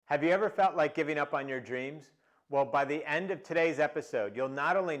Have you ever felt like giving up on your dreams? Well, by the end of today's episode, you'll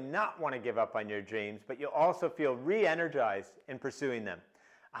not only not want to give up on your dreams, but you'll also feel re-energized in pursuing them.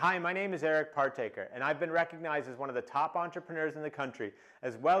 Hi, my name is Eric Partaker, and I've been recognized as one of the top entrepreneurs in the country,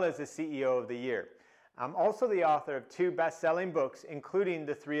 as well as the CEO of the Year. I'm also the author of 2 best-selling books, including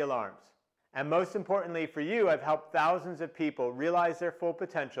The 3 Alarms. And most importantly for you, I've helped thousands of people realize their full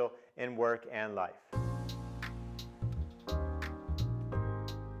potential in work and life.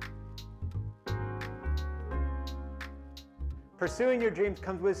 Pursuing your dreams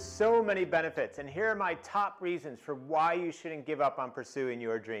comes with so many benefits, and here are my top reasons for why you shouldn't give up on pursuing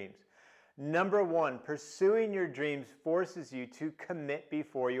your dreams. Number 1, pursuing your dreams forces you to commit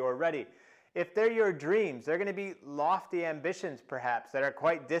before you're ready. If they're your dreams, they're going to be lofty ambitions perhaps that are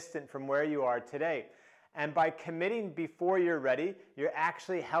quite distant from where you are today. And by committing before you're ready, you're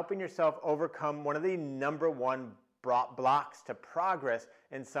actually helping yourself overcome one of the number 1 blocks to progress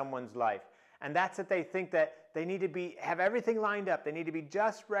in someone's life. And that's that they think that they need to have everything lined up. They need to be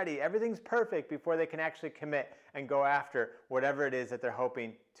just ready. Everything's perfect before they can actually commit and go after whatever it is that they're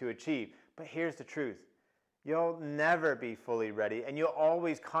hoping to achieve. But here's the truth. You'll never be fully ready, and you'll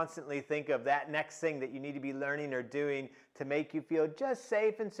always constantly think of that next thing that you need to be learning or doing to make you feel just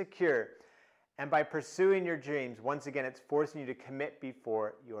safe and secure. And by pursuing your dreams, once again, it's forcing you to commit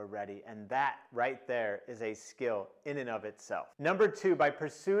before you're ready. And that right there is a skill in and of itself. Number 2, by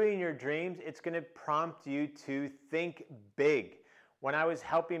pursuing your dreams, it's going to prompt you to think big. When I was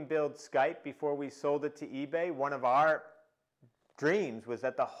helping build Skype before we sold it to eBay, one of our dreams was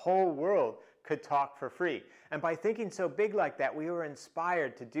that the whole world could talk for free. And by thinking so big like that, we were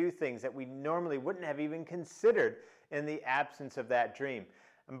inspired to do things that we normally wouldn't have even considered in the absence of that dream.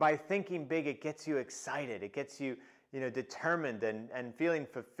 And by thinking big, it gets you excited. It gets you, determined and feeling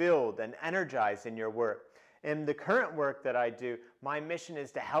fulfilled and energized in your work. In the current work that I do, my mission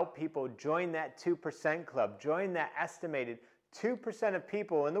is to help people join that 2% club, join that estimated 2% of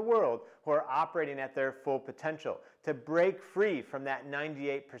people in the world who are operating at their full potential, to break free from that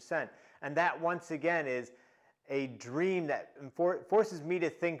 98%. And that, once again, is a dream that forces me to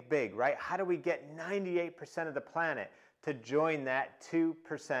think big, right? How do we get 98% of the planet to join that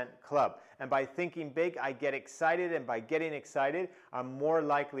 2% club? And by thinking big, I get excited, and by getting excited, I'm more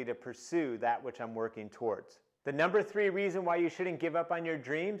likely to pursue that which I'm working towards. The number 3 reason why you shouldn't give up on your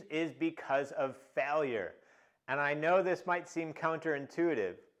dreams is because of failure. And I know this might seem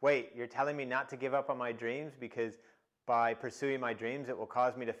counterintuitive. Wait, you're telling me not to give up on my dreams because by pursuing my dreams it will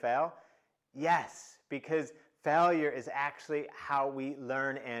cause me to fail? Yes, because failure is actually how we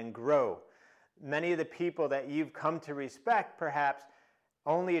learn and grow. Many of the people that you've come to respect perhaps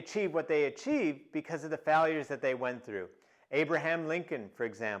only achieve what they achieved because of the failures that they went through. Abraham Lincoln, for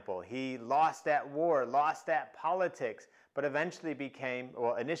example, he lost at war, lost at politics, but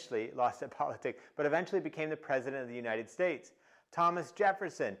initially lost at politics, but eventually became the President of the United States. Thomas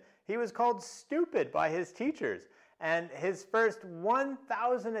Jefferson, he was called stupid by his teachers, and his first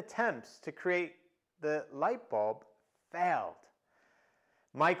 1,000 attempts to create the light bulb failed.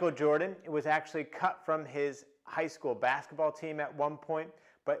 Michael Jordan was actually cut from his high school basketball team at one point,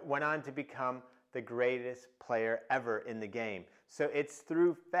 but went on to become the greatest player ever in the game. So it's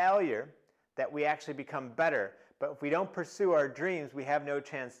through failure that we actually become better. But if we don't pursue our dreams, we have no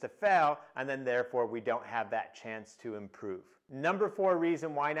chance to fail, and then therefore we don't have that chance to improve. Number 4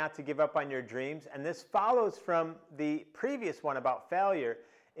 reason why not to give up on your dreams, and this follows from the previous one about failure,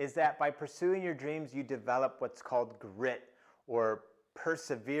 is that by pursuing your dreams, you develop what's called grit or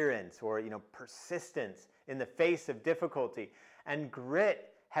perseverance or persistence in the face of difficulty. And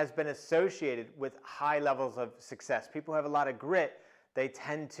grit has been associated with high levels of success. People who have a lot of grit, they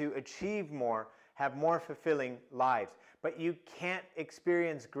tend to achieve more, have more fulfilling lives. But you can't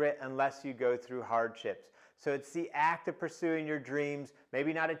experience grit unless you go through hardships. So it's the act of pursuing your dreams,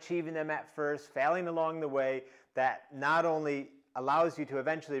 maybe not achieving them at first, failing along the way, that not only allows you to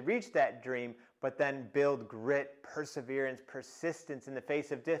eventually reach that dream, but then build grit, perseverance, persistence in the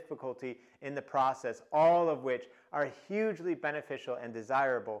face of difficulty in the process, all of which are hugely beneficial and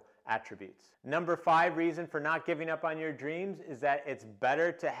desirable attributes. Number 5 reason for not giving up on your dreams is that it's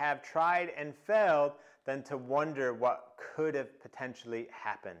better to have tried and failed than to wonder what could have potentially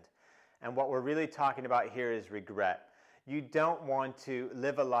happened. And what we're really talking about here is regret. You don't want to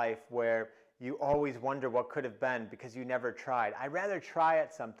live a life where you always wonder what could have been because you never tried. I'd rather try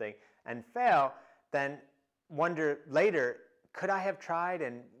at something and fail than wonder later, could I have tried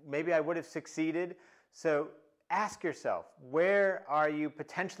and maybe I would have succeeded? So ask yourself, where are you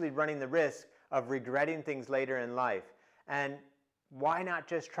potentially running the risk of regretting things later in life? And why not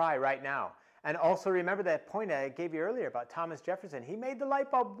just try right now? And also remember that point I gave you earlier about Thomas Jefferson. He made the light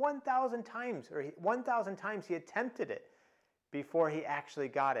bulb 1,000 times, or 1,000 times he attempted it before he actually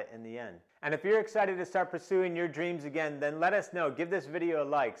got it in the end. And if you're excited to start pursuing your dreams again, then let us know. Give this video a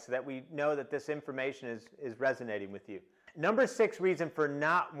like so that we know that this information is resonating with you. Number 6 reason for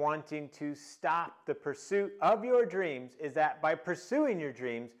not wanting to stop the pursuit of your dreams is that by pursuing your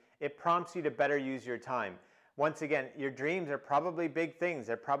dreams, it prompts you to better use your time. Once again, your dreams are probably big things.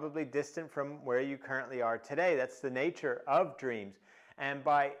 They're probably distant from where you currently are today. That's the nature of dreams. And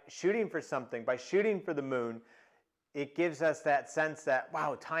by shooting for something, by shooting for the moon, it gives us that sense that,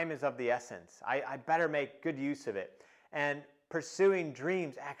 wow, time is of the essence. I better make good use of it. And pursuing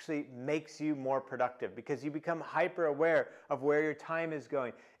dreams actually makes you more productive because you become hyper aware of where your time is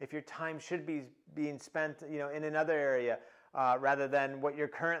going. If your time should be being spent, in another area rather than what you're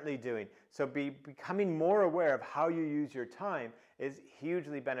currently doing. So becoming more aware of how you use your time is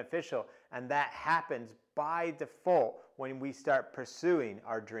hugely beneficial, and that happens by default when we start pursuing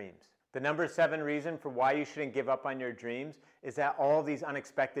our dreams. The number 7 reason for why you shouldn't give up on your dreams is that all these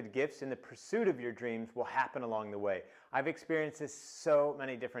unexpected gifts in the pursuit of your dreams will happen along the way. I've experienced this so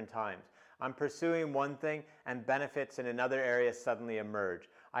many different times. I'm pursuing one thing and benefits in another area suddenly emerge.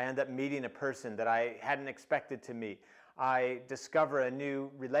 I end up meeting a person that I hadn't expected to meet. I discover a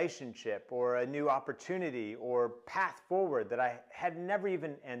new relationship or a new opportunity or path forward that I had never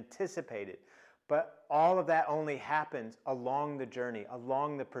even anticipated. But all of that only happens along the journey,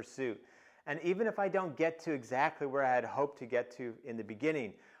 along the pursuit. And even if I don't get to exactly where I had hoped to get to in the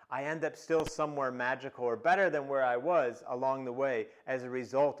beginning, I end up still somewhere magical or better than where I was along the way as a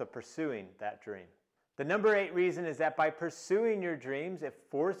result of pursuing that dream. The number 8 reason is that by pursuing your dreams, it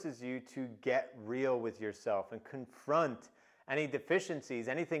forces you to get real with yourself and confront any deficiencies,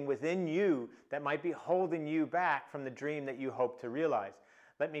 anything within you that might be holding you back from the dream that you hope to realize.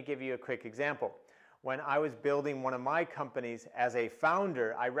 Let me give you a quick example. When I was building one of my companies as a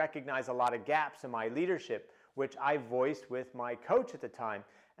founder, I recognized a lot of gaps in my leadership, which I voiced with my coach at the time.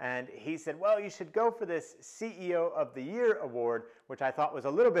 And he said, well, you should go for this CEO of the Year award, which I thought was a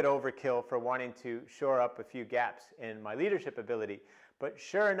little bit overkill for wanting to shore up a few gaps in my leadership ability. But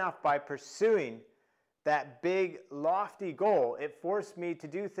sure enough, by pursuing that big, lofty goal, it forced me to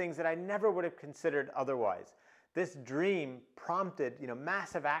do things that I never would have considered otherwise. This dream prompted,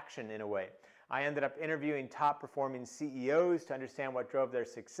 massive action in a way. I ended up interviewing top performing CEOs to understand what drove their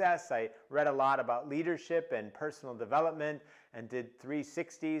success. I read a lot about leadership and personal development and did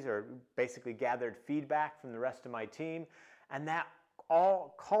 360s, or basically gathered feedback from the rest of my team. And that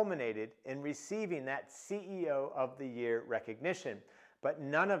all culminated in receiving that CEO of the Year recognition. But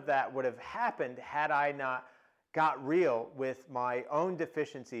none of that would have happened had I not got real with my own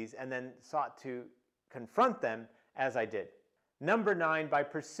deficiencies and then sought to confront them as I did. Number 9, by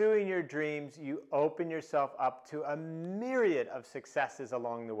pursuing your dreams, you open yourself up to a myriad of successes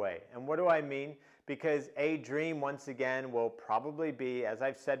along the way. And what do I mean? Because a dream, once again, will probably be, as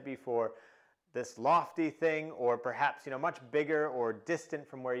I've said before, this lofty thing, or perhaps much bigger or distant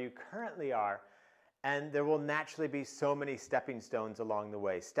from where you currently are. And there will naturally be so many stepping stones along the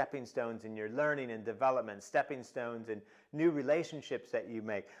way. Stepping stones in your learning and development, stepping stones in new relationships that you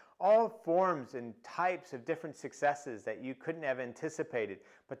make. All forms and types of different successes that you couldn't have anticipated,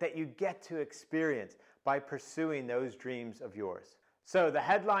 but that you get to experience by pursuing those dreams of yours. So the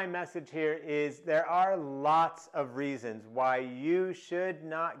headline message here is there are lots of reasons why you should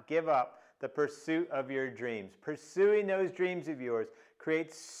not give up the pursuit of your dreams. Pursuing those dreams of yours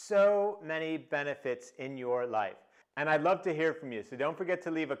creates so many benefits in your life. And I'd love to hear from you, so don't forget to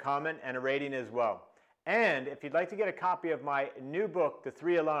leave a comment and a rating as well. And if you'd like to get a copy of my new book, The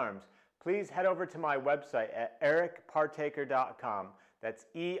 3 Alarms, please head over to my website at ericpartaker.com. That's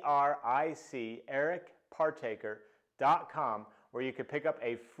E-R-I-C, ericpartaker.com, where you can pick up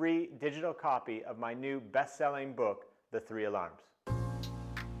a free digital copy of my new best-selling book, The 3 Alarms.